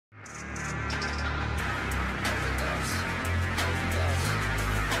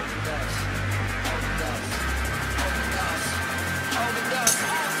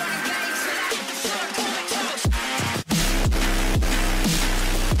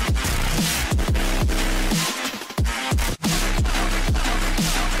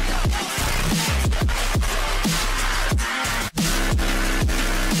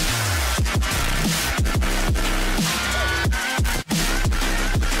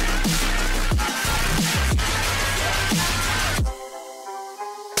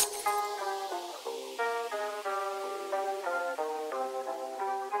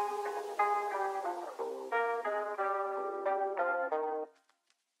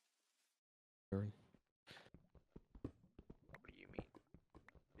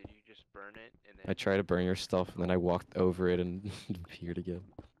burn it, and then I tried to burn your stuff, and then I walked over it and appeared again.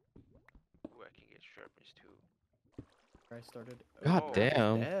 ooh, I can get sharpness too. I started. God Oh.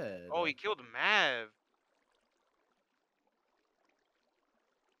 damn. Dead. Oh, he killed Mav.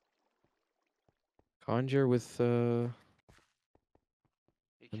 Conjure with He and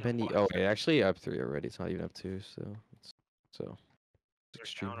killed then the Watson. I actually up 3 already. It's not even up 2, so They're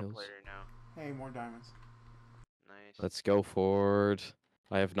extreme down a hills. player now. Hey, more diamonds. Nice. Let's go forward.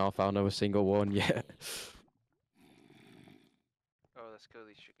 I have not found a single one yet. Oh, let's kill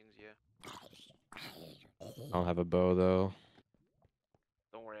these chickens. Yeah. I don't have a bow though.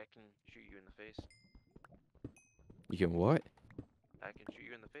 Don't worry, I can shoot you in the face. You can what? I can shoot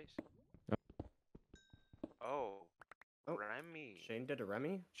you in the face. Oh. Oh, Remy. Shane did a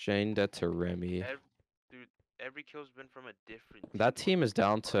Remy. Shane that to Remy. Dude, every kill's been from a different That team. team is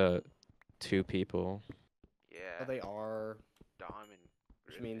down to 2 people. Yeah. Oh, they are, Dom and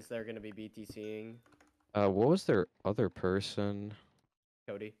which Griffin. means they're gonna be BTCing What was their other person?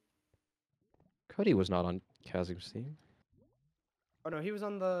 Cody. Cody was not on Kazim's team. Oh no, he was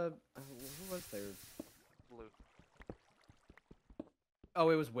on the. Who was there? Blue. Oh,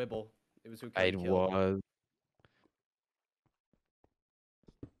 it was Wibble. It was who Cody It killed. was.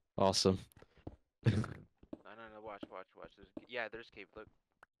 Awesome. No, watch. There's cave. Look.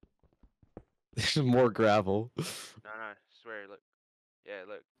 There's more gravel. No, swear. Look. Yeah,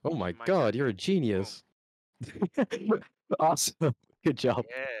 look. Oh my Mine god, got you're a you. genius. Awesome. Good job.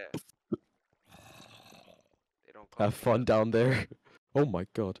 Yeah. They don't call Have me fun down there. Oh my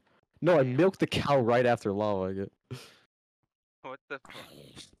god. No, I Damn. milked the cow right after lava. I get. What the fuck?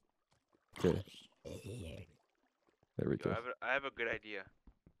 Okay. There we Yo, go. I have a good idea.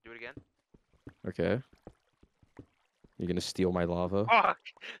 Do it again. Okay. You're gonna steal my lava? Fuck!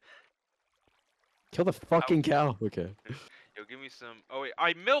 Kill the fucking cow. Okay. Yo, give me some. Oh wait,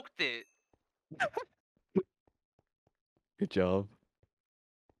 I milked it. Good job.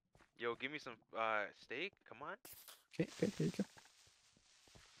 Yo, give me some steak. Come on. Okay, here you go.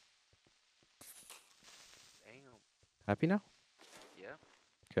 Damn. Happy now? Yeah.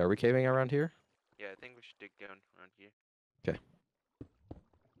 Okay, are we caving around here? Yeah, I think we should dig down around here.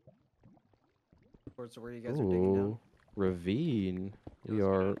 Towards where you guys are digging down. Ooh, ravine. Yeah, We let's go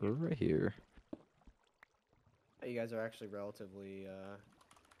are down here. right here. You guys are actually relatively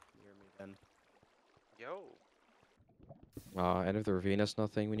near me then. Yo, End of the ravine has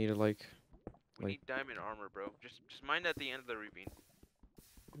nothing. We need to like. we Like- need diamond armor, bro. Just mine at the end of the ravine.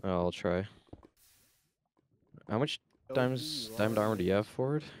 Oh, I'll try. How much diamond armor do you have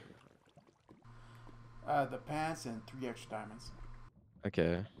for it? The pants and 3 extra diamonds.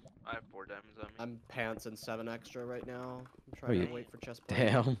 Okay. I have 4 diamonds on me. I'm pants and 7 extra right now. I'm trying you- to wait for chest plate.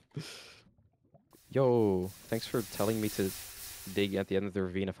 Damn. Yo, thanks for telling me to dig at the end of the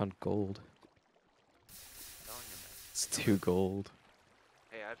ravine. I found gold. Telling you, man. It's 2 gold.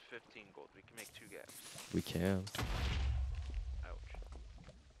 Hey, I have 15 gold. We can make 2 gaps. We can. Ouch.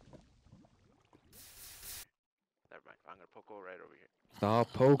 Never mind. I'm gonna poke hole right over here.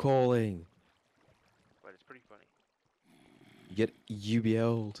 Stop poke holing. But it's pretty funny. You get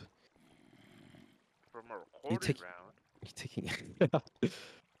UBL'd. From a recorded take- round, You taking? I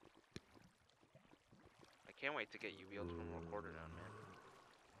can't wait to get UBL'd from a recorded round, man.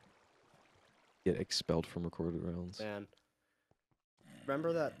 Get expelled from recorded rounds. Man,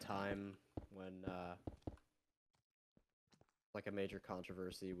 remember that time when like a major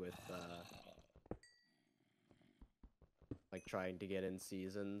controversy with like trying to get in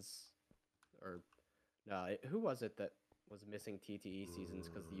seasons, or who was it that was missing TTE seasons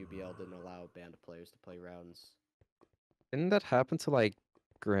because the UBL didn't allow a band of players to play rounds? Didn't that happen to like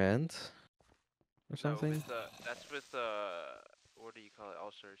Grant or No, something? with, that's with what do you call it?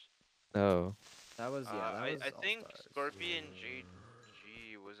 All-Stars. Oh. That was I think All-Stars. Scorpion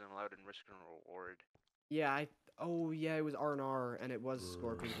JG wasn't allowed in Risk and Reward. Yeah, oh yeah, it was R&R, and it was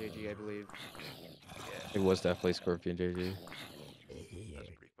Scorpion JG, I believe. Yeah, It was definitely Scorpion JG. that's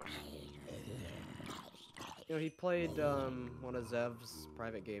pretty funny. You know, he played one of Zev's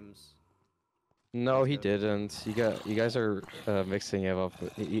private games. No, he good. didn't. You guys are mixing it up.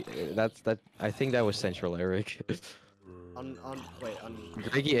 That I think that was Central Eric. Wait,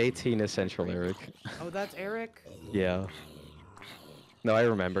 Greggy 18 is Central Eric. oh, that's Eric? Yeah. No, I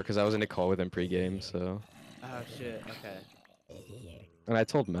remember because I was in a call with him pregame. So, Oh shit, okay. and I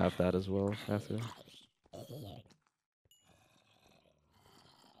told Mav that as well after.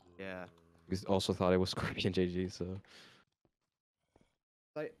 Yeah. He also thought it was Scorpion JG. So.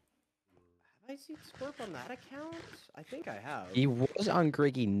 Like, have I seen Scorp on that account? I think I have. He was on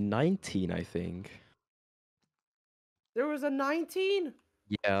Greggy 19, I think. There was a 19?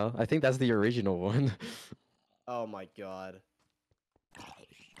 Yeah, I think that's the original one. Oh my god.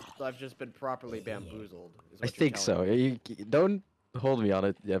 So I've just been properly bamboozled. Is I what you're think so. telling me. Don't hold me on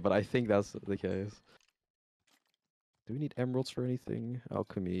it, yeah, but I think that's the case. Do we need emeralds for anything?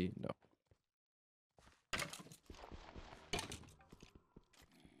 Alchemy, no.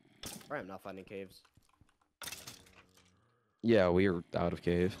 Alright, I'm not finding caves. Yeah, we are out of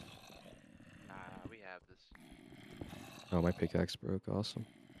cave. We have this. Oh, my pickaxe broke. Awesome.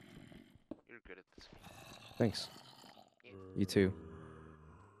 You're good at this. Thanks. Yeah, You too.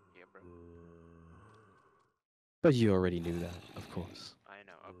 yeah, bro. But you already knew that, of course. I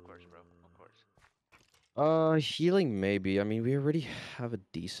know, of course, bro. Of course. Healing maybe. I mean, we already have a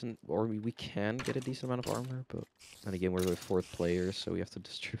decent, or we can get a decent amount of armor, but then again, we're the fourth player, so we have to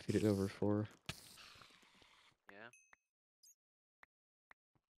distribute it over four. Yeah.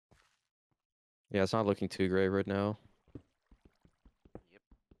 Yeah, it's not looking too great right now. Yep.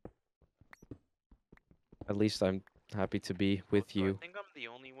 At least I'm happy to be with Also, you. I think I'm the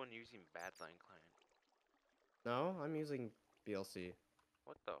only one using Badline Client. No, I'm using BLC.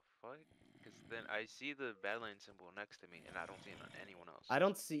 What the fuck? Because then I see the Badline symbol next to me, and I don't see it on anyone else. I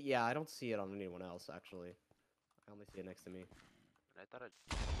don't see. Yeah, I don't see it on anyone else actually. I only see it next to me. And I thought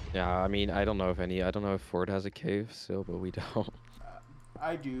I. Yeah, I mean, I don't know if Ford has a cave still, but we don't.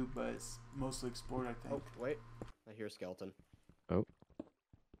 I do, but it's mostly explored, I think. Oh wait, I hear a skeleton.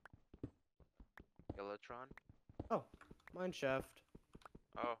 Skeletron? Oh, mine shaft.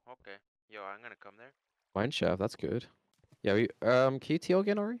 Oh, okay. Yo, I'm gonna come there. Mine shaft, that's good. Yeah, can you teal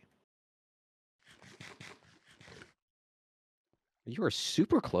again, Ari? You are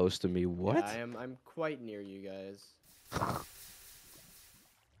super close to me. What? Yeah, I'm quite near you guys. Are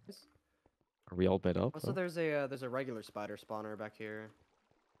we all met up? Also, there's a regular spider spawner back here.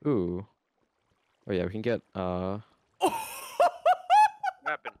 Ooh. Oh yeah, we can get What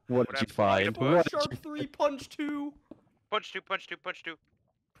happened? What did you find? What did Sharp 3, punch 2. Punch two, punch two, punch two.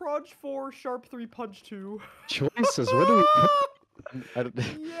 Proj 4, sharp 3, punch 2. choices? What do we put? I don't...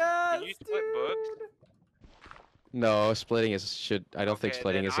 Yes, you split books? dude. No, splitting is should. I don't think Okay,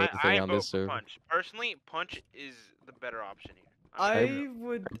 splitting then is I anything on vote this for server. punch. Personally, punch is the better option here. I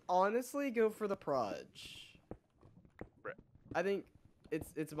would honestly go for the Proj. Bruh. I think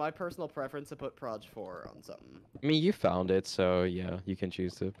it's my personal preference to put Proj 4 on something. I mean, you found it, so yeah, you can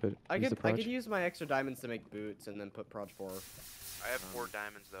choose to put. I use the could project. use my extra diamonds to make boots and then put Proj 4. I have 4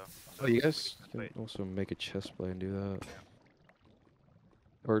 diamonds though. Oh, you we guys can can split. also make a chest plate and do that.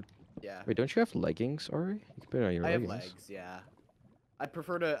 Or Yeah. wait, don't you have leggings, Ari? You can put it on your I have leggings. legs, yeah. I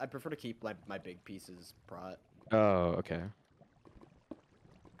prefer to keep my big pieces Prot. Oh, okay.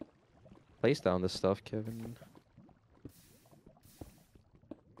 Place down this stuff, Kevin.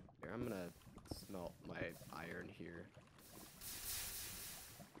 Here, I'm gonna smelt my iron here.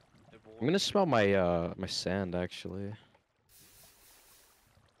 I'm gonna smell my my sand actually.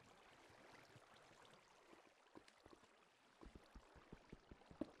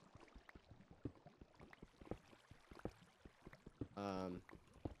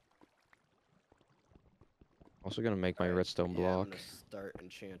 Also gonna make my Alright, redstone yeah, block. I'm gonna start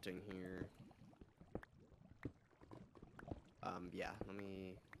enchanting here. Yeah, let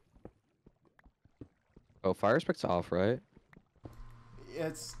me. Oh, fire respect's off, right?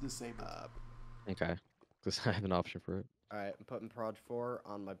 It's disabled. Okay. Because I have an option for it. Alright, I'm putting Proj 4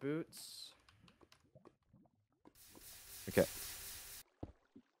 on my boots. Okay.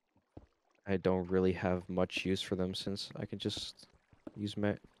 I don't really have much use for them since I can just use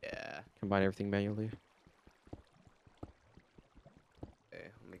Yeah. combine everything manually. Okay,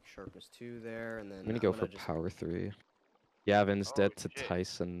 I'll make sharpness 2 there, and then I'm gonna go for just... power 3. Gavin's Oh, dead to shit.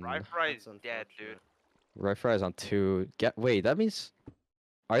 Tyson. Fry's That's dead, dude. unfortunate. Fry's on 2. Wait, that means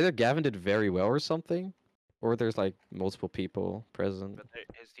either Gavin did very well or something, or there's like multiple people present, But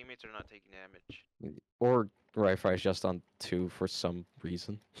his teammates are not taking damage. or Fry's just on 2 for some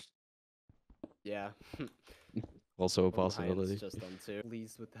reason. Yeah. Also a Or Ryan's possibility. just on 2.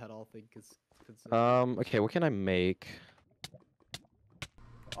 Pleased with that, all thing is considered. Okay, what can I make?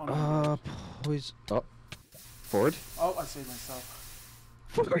 Oh, no, Poison. Oh, Ford? oh, I saved myself.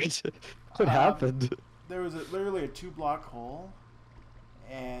 Ford? What happened? There was literally a 2-block hole,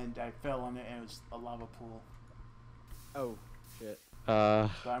 and I fell in it, and it was a lava pool. Oh, shit. So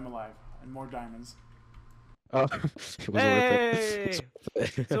I'm alive, and more diamonds. Oh, it was Hey!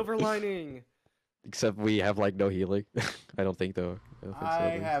 worth it. Silver lining! Except we have like no healing. I don't think though. I don't think so, I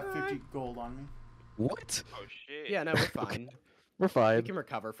at least. have 50 gold on me. What? Oh shit. Yeah, no, we're fine. We're We fine. can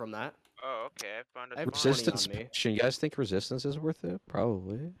recover from that. Oh, okay. I found a I have spawn. 20 Resistance on me. potion. You guys think resistance is worth it?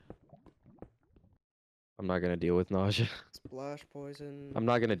 Probably. I'm not gonna deal with nausea. Splash poison. I'm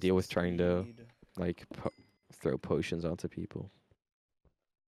not gonna deal with instant trying to speed. like throw potions onto people.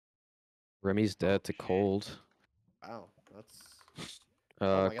 Remy's Oh, dead to shit. cold. Wow, that's.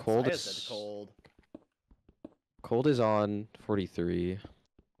 Oh my god, Cold Saya's dead is to cold. cold is on 43.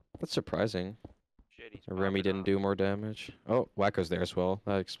 That's surprising. Shit, he's Remy popping didn't off. do more damage. Oh, Wacko's there as well.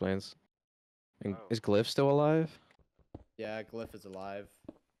 That explains. And Oh. is Glyph still alive? Yeah, Glyph is alive.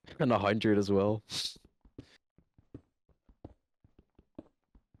 And 100 as well.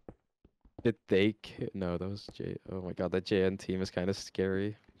 Did they No, that was J. Oh my god, that JN team is kind of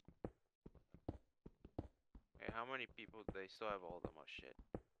scary. Hey, how many people do they still have all them? Oh shit.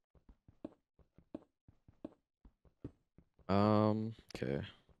 Okay.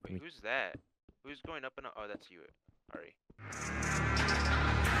 Wait, who's that? Who's going up and up? Oh, that's you, Ari.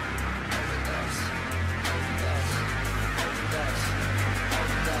 Dex.